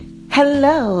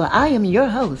Hello, I am your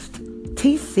host,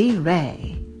 T.C.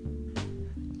 Ray,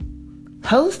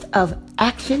 host of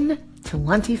Action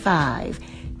 25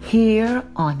 here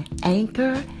on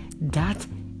Anchor.fm.